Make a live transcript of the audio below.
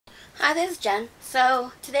Hi, this is Jen.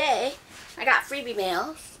 So today I got freebie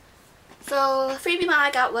mails. So the freebie mail I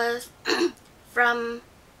got was from,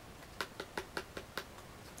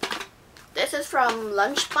 this is from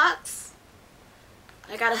Lunchbox.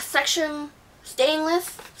 I got a section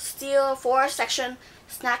stainless steel 4-section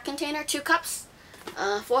snack container, 2 cups,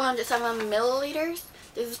 407 milliliters.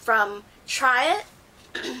 This is from Try It.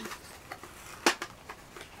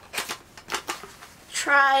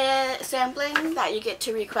 Try It sampling that you get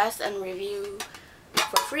to request and review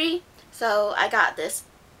for free. So I got this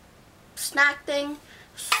snack thing,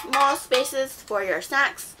 small spaces for your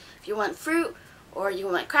snacks. If you want fruit, or you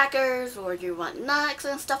want crackers, or you want nuts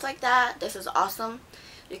and stuff like that, this is awesome.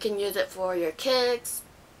 You can use it for your kids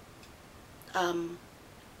to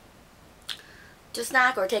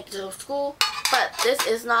snack or take to school. But this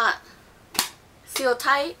is not seal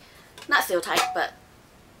tight, but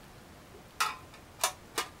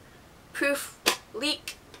proof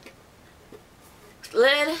leak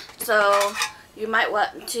lid, so you might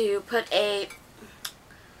want to put a,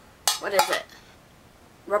 what is it,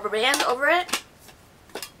 rubber band over it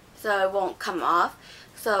so it won't come off.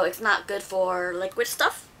 So it's not good for liquid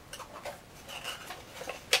stuff.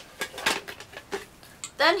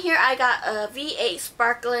 Then here I got a V8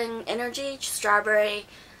 Sparkling Energy Strawberry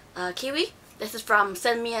Kiwi. This is from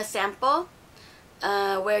Send Me a Sample,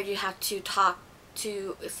 where you have to talk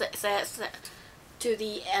to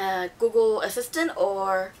the Google Assistant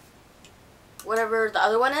or whatever the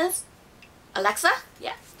other one is, Alexa.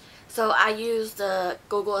 Yeah. So I use the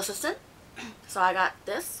Google Assistant. So I got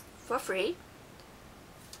this for free.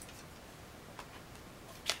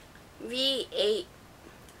 V8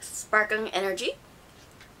 Sparkling Energy,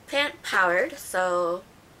 plant powered. So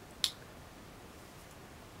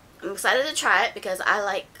I'm excited to try it because I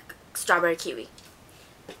like strawberry kiwi.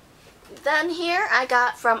 Then here I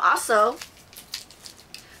got from also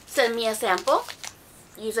Send Me a Sample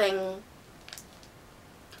using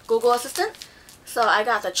Google Assistant. So I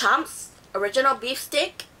got the Chomps Original Beef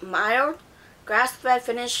Steak, mild, grass-fed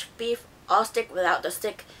finished beef, all stick without the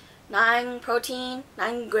stick, 9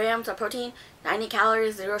 grams of protein, 90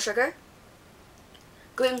 calories, 0 sugar,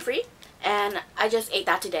 gluten-free, and I just ate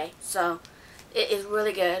that today. So it is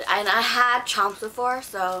really good. And I had Chomps before,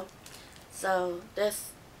 so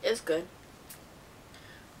this is good.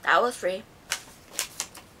 That was free.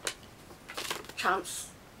 Chomps.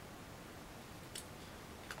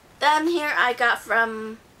 Then here I got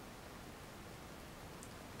from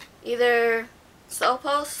either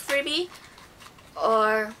Soulpost freebie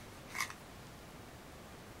or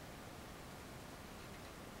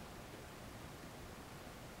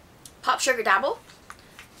Pop Sugar Dabble.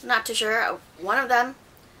 Not too sure. One of them.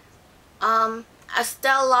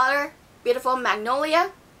 Estelle Lauder Beautiful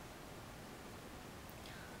Magnolia.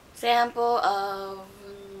 Sample of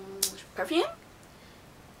perfume.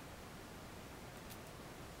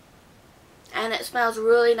 And it smells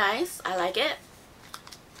really nice. I like it.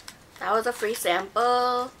 That was a free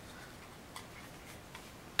sample.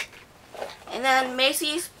 And then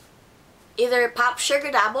Macy's either Pop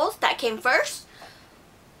Sugar Dabbles that came first,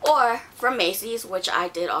 or from Macy's, which I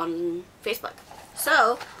did on Facebook.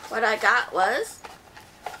 So what I got was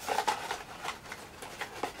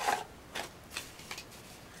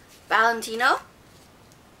Valentino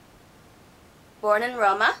Born in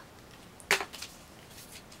Roma,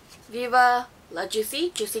 Viva La Juicy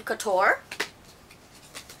Couture,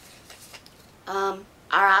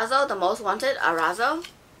 Arazo, the Most Wanted Arazo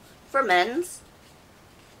for men's,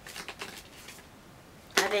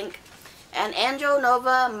 I think, and Angel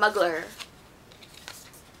Nova Muggler.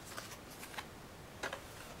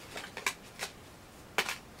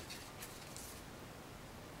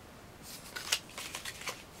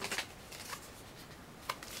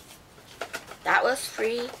 That was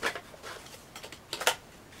free.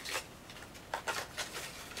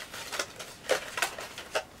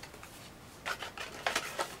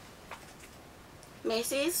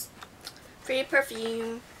 Macy's free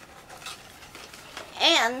perfume.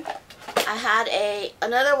 And I had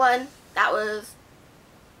another one that was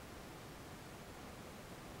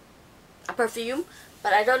a perfume,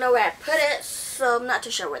 but I don't know where I put it, so I'm not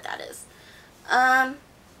too sure where that is.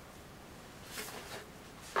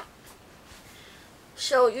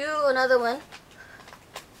 Show you another one.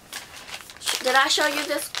 Did I show you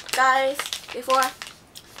this, guys, before?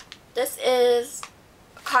 This is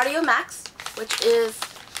Cardio Max, which is,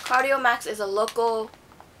 Cardio Max is a local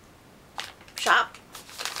shop,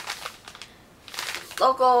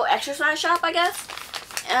 local exercise shop, I guess.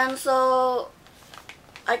 And so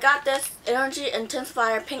I got this Energy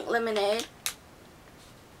Intensifier Pink Lemonade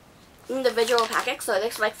individual package, so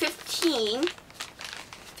there's like 15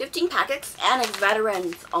 15 packets, and it's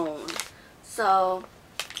veterans owned. So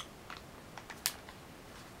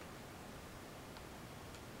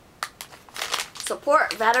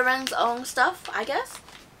support veterans owned stuff, I guess.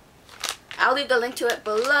 I'll leave the link to it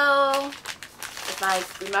below if I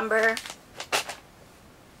remember.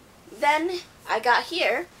 Then I got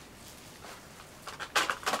here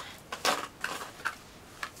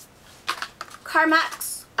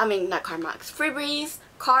Freebies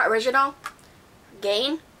Car Original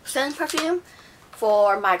Gain Scent Perfume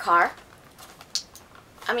for my car.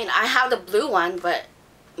 I mean, I have the blue one, but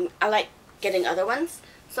I like getting other ones.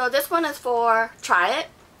 So this one is for Try It.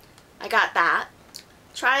 I got that.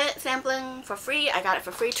 Try It sampling for free. I got it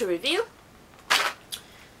for free to review.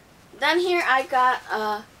 Then here I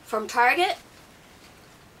got from Target.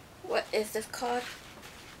 What is this called?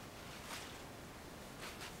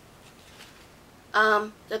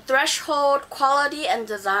 The Threshold Quality and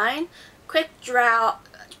Design Quick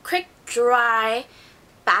Dry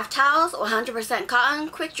Bath Towels, 100% cotton,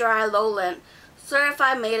 quick dry, low lint,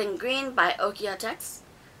 certified made in green by Koia Tex.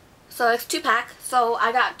 So it's 2-pack. So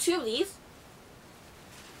I got 2 of these.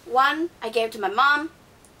 One I gave to my mom,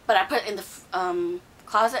 but I put it in the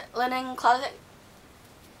linen closet.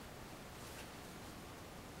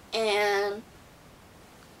 And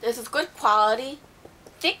this is good quality,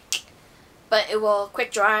 thick, but it will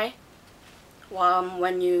quick dry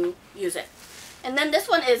when you use it. And then this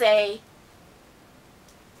one is a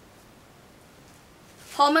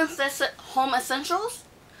Home Essentials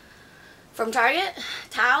from Target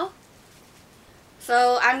towel.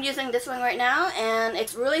 So I'm using this one right now, and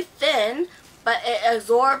it's really thin, but it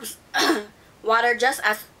absorbs water just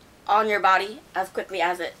as on your body as quickly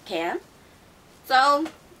as it can. So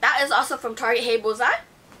that is also from Target. Hey Bullseye.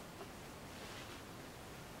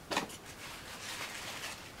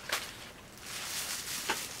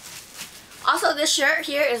 Also, this shirt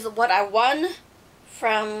here is what I won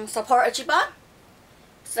from Support Ichiban.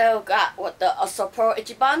 So got what the Support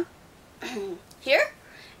Ichiban here,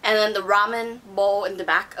 and then the ramen bowl in the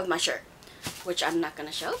back of my shirt, which I'm not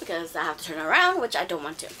gonna show because I have to turn around, which I don't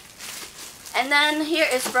want to. And then here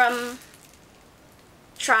is from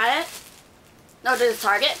Try It. No, this is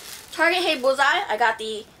Target. Target Hey Bullseye. I got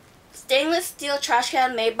the stainless steel trash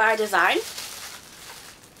can made by design.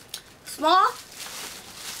 Small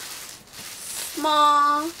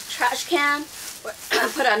trash can.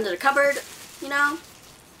 Put it under the cupboard, you know.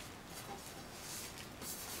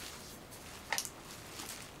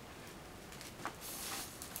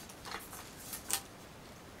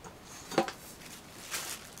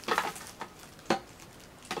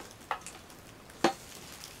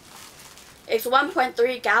 It's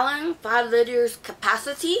 1.3 gallon, 5 liters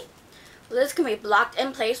capacity. Lids can be blocked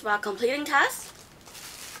in place while completing tasks.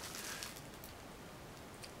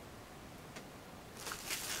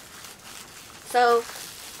 So,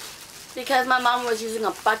 because my mom was using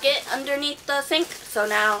a bucket underneath the sink, so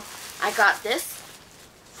now I got this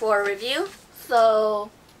for review.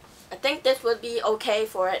 So, I think this would be okay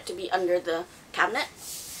for it to be under the cabinet.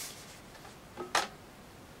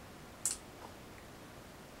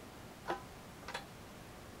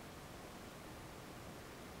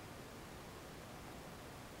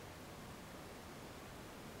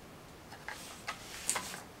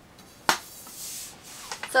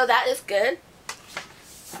 So that is good.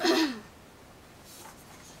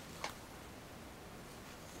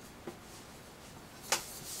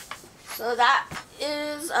 So that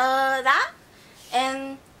is that,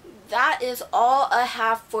 and that is all I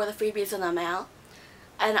have for the freebies in the mail.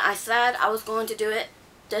 And I said I was going to do it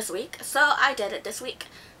this week, so I did it this week.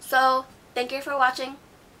 So thank you for watching.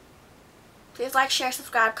 Please like, share,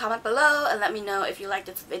 subscribe, comment below, and let me know if you like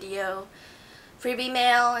this video. Freebie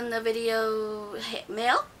mail in the video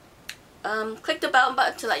mail. Click the bell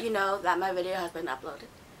button to let you know that my video has been uploaded.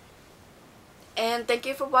 And thank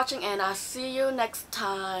you for watching, and I'll see you next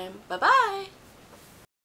time. Bye bye.